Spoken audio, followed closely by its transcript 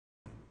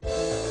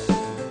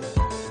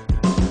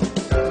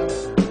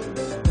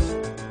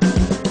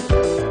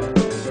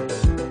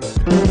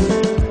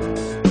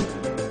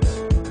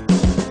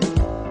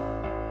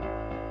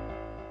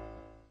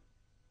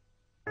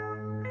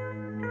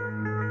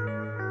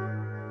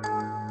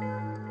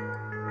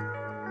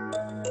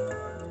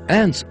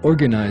Ants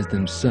organize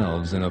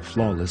themselves in a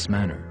flawless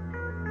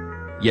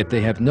manner. Yet they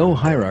have no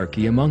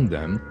hierarchy among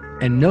them,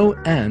 and no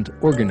ant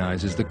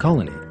organizes the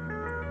colony.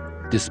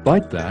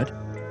 Despite that,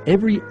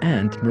 every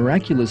ant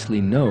miraculously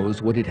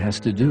knows what it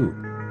has to do.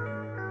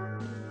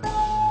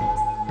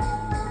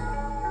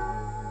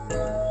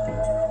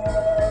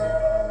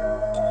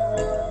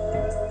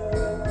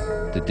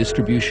 The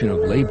distribution of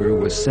labor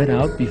was set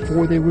out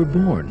before they were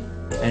born,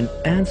 and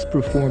ants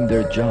performed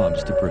their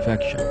jobs to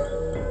perfection.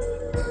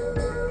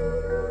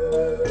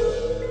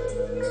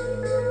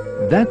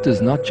 That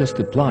does not just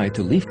apply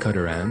to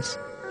leafcutter ants,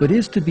 but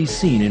is to be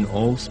seen in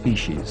all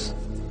species.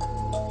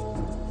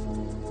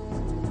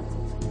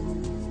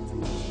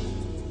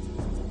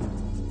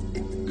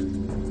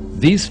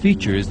 These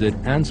features that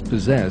ants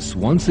possess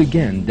once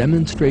again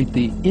demonstrate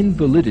the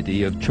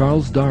invalidity of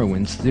Charles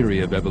Darwin's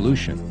theory of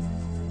evolution.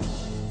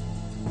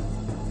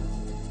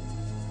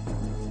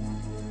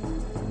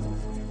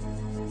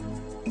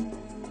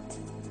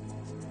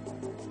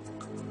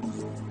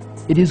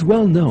 It is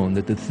well known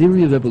that the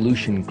theory of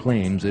evolution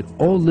claims that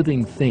all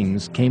living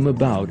things came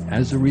about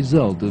as a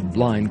result of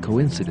blind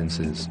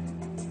coincidences.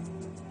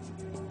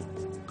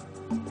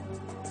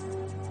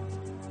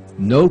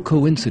 No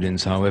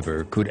coincidence,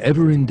 however, could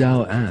ever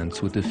endow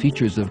ants with the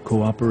features of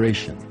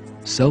cooperation,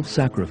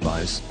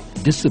 self-sacrifice,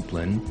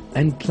 discipline,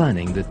 and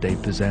planning that they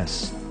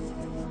possess.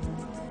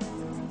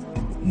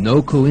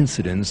 No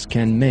coincidence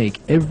can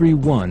make every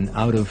one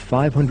out of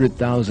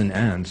 500,000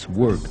 ants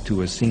work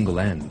to a single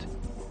end.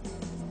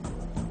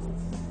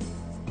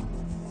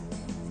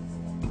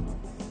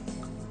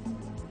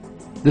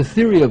 The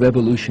theory of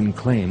evolution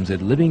claims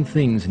that living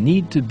things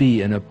need to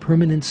be in a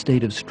permanent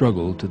state of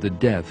struggle to the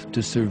death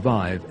to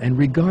survive, and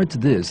regards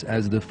this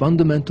as the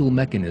fundamental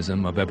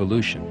mechanism of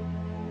evolution.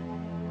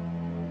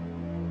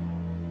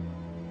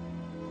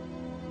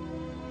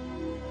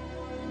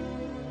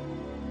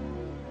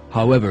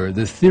 However,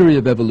 the theory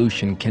of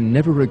evolution can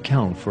never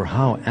account for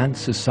how ant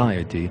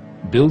society,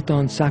 built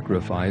on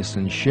sacrifice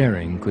and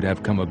sharing, could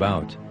have come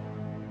about.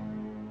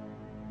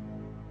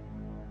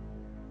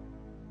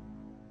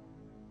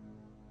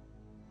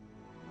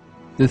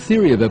 The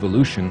theory of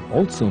evolution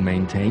also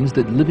maintains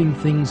that living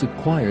things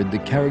acquired the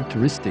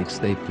characteristics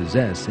they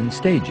possess in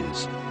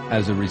stages,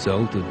 as a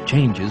result of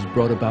changes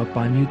brought about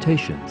by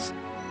mutations.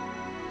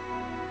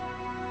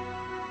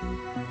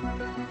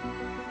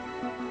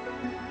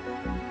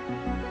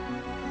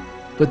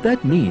 But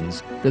that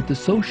means that the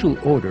social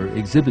order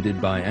exhibited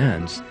by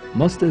ants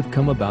must have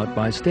come about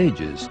by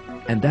stages,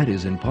 and that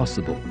is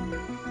impossible.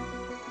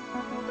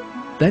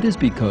 That is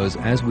because,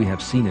 as we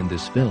have seen in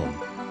this film,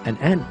 an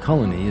ant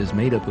colony is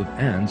made up of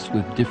ants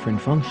with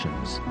different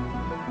functions.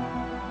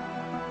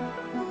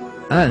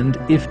 And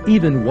if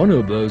even one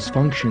of those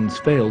functions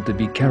failed to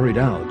be carried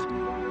out,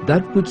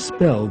 that would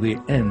spell the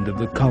end of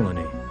the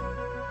colony.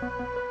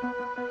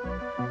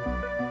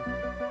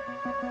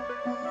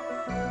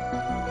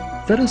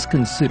 Let us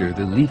consider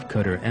the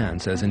leafcutter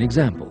ants as an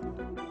example.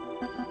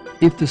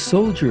 If the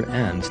soldier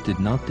ants did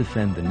not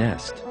defend the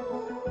nest,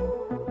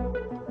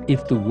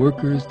 if the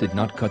workers did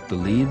not cut the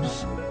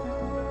leaves,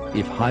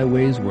 if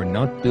highways were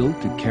not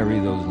built to carry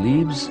those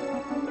leaves,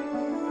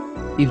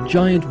 if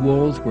giant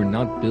walls were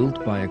not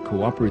built by a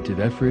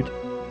cooperative effort,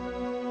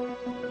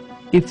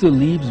 if the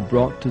leaves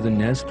brought to the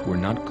nest were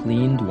not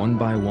cleaned one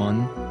by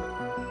one,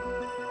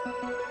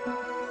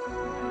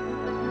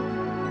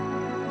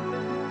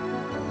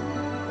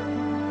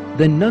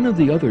 then none of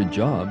the other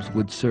jobs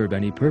would serve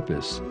any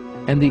purpose,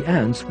 and the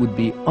ants would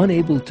be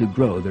unable to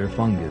grow their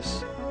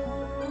fungus.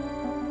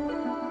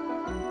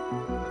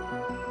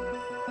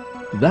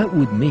 That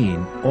would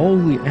mean all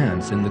the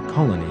ants in the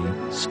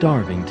colony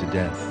starving to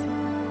death.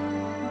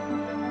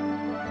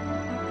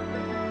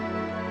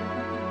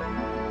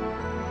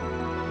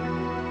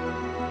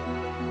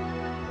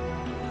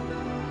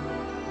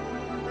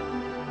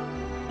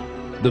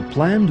 The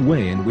planned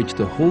way in which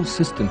the whole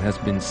system has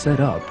been set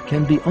up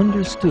can be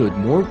understood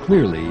more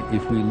clearly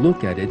if we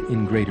look at it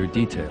in greater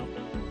detail.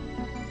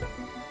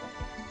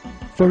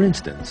 For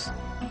instance,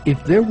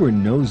 if there were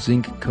no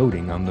zinc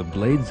coating on the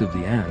blades of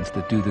the ants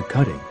that do the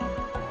cutting,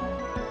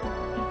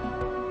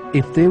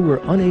 if they were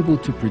unable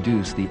to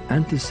produce the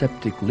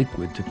antiseptic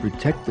liquid to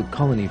protect the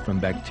colony from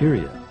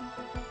bacteria,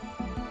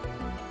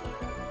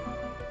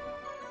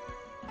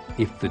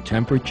 if the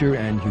temperature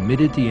and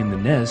humidity in the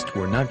nest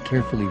were not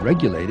carefully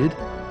regulated,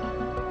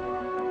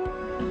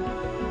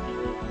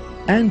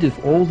 and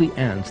if all the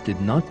ants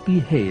did not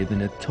behave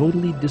in a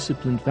totally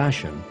disciplined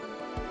fashion,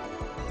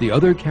 the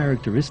other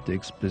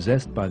characteristics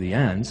possessed by the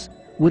ants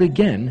would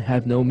again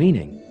have no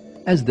meaning,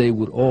 as they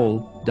would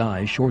all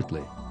die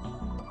shortly.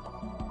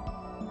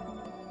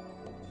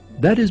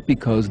 That is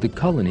because the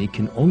colony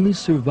can only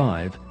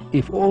survive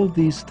if all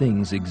these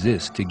things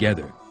exist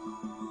together.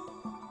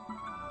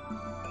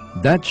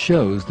 That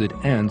shows that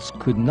ants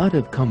could not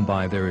have come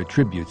by their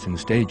attributes in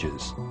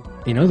stages.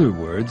 In other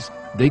words,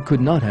 they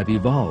could not have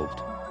evolved.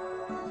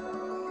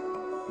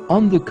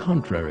 On the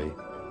contrary,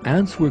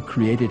 ants were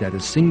created at a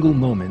single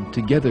moment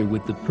together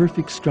with the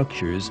perfect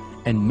structures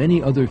and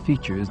many other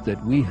features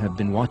that we have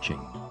been watching.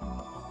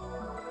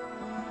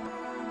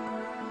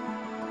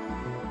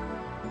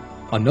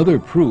 Another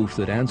proof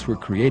that ants were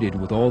created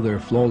with all their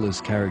flawless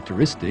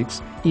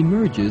characteristics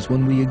emerges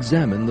when we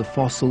examine the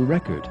fossil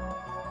record.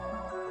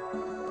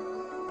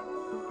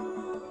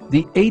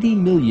 The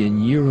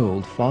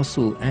 80-million-year-old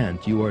fossil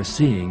ant you are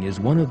seeing is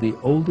one of the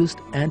oldest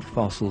ant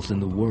fossils in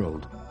the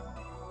world.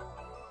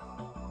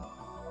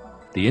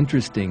 The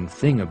interesting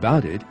thing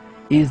about it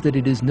is that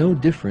it is no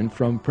different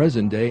from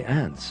present-day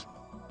ants.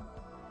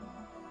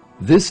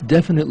 This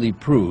definitely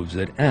proves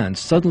that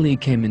ants suddenly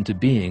came into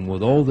being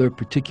with all their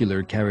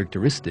particular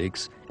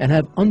characteristics and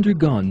have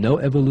undergone no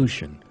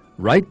evolution,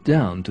 right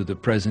down to the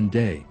present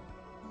day.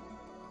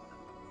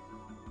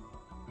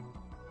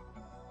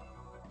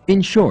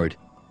 In short,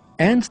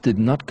 ants did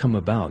not come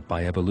about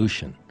by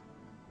evolution.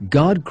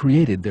 God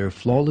created their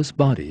flawless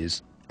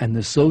bodies and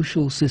the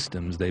social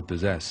systems they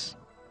possess.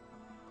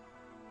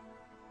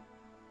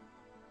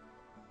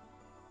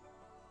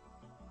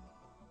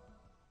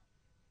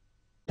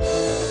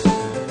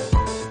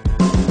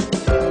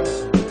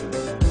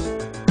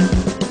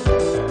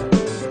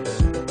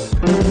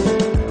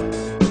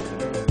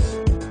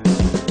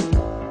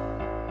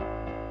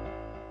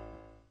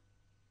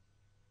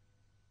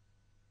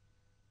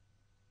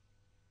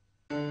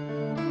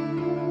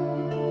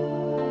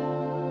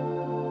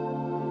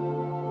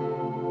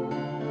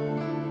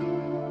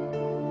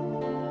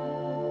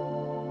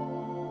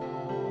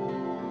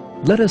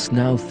 Let us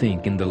now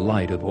think in the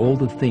light of all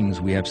the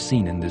things we have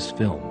seen in this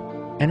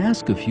film and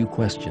ask a few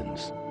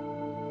questions.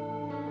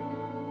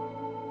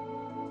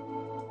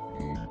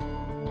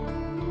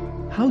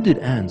 How did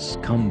ants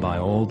come by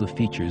all the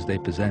features they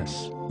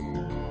possess?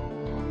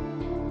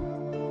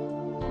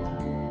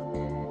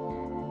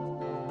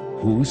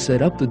 Who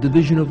set up the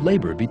division of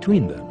labor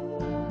between them?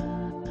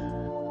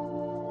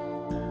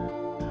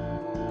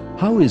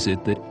 How is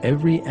it that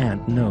every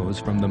ant knows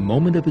from the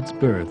moment of its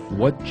birth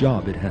what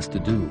job it has to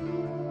do?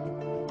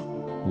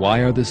 Why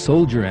are the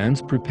soldier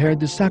ants prepared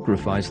to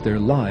sacrifice their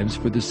lives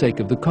for the sake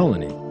of the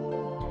colony?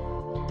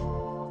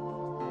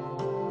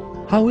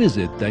 How is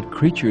it that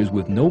creatures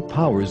with no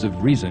powers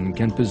of reason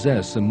can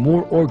possess a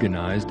more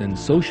organized and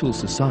social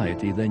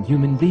society than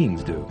human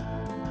beings do?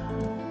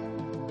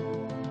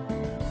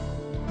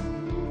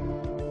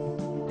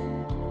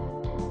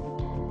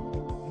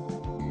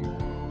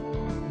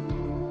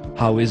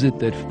 How is it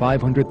that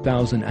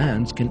 500,000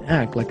 ants can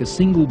act like a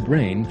single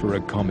brain for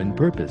a common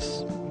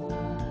purpose?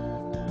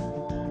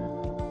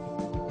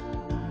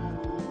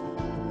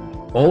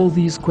 All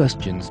these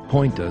questions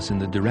point us in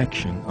the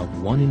direction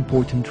of one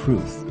important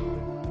truth.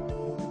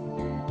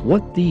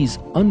 What these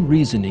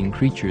unreasoning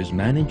creatures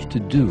manage to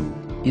do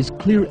is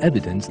clear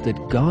evidence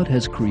that God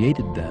has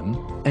created them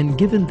and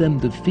given them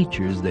the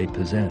features they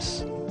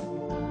possess.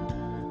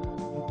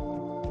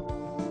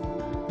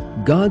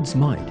 God's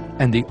might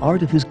and the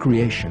art of His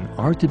creation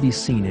are to be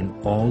seen in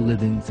all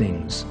living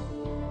things.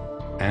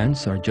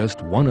 Ants are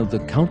just one of the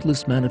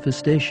countless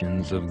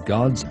manifestations of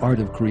God's art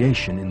of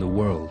creation in the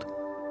world.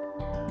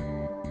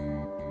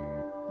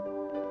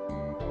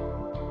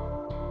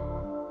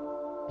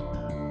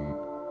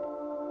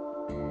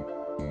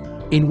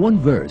 In one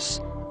verse,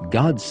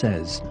 God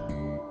says,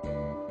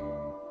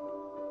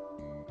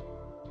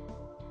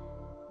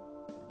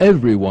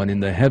 "Everyone in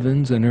the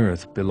heavens and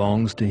earth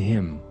belongs to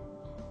Him.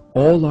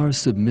 All are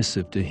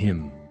submissive to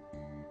Him.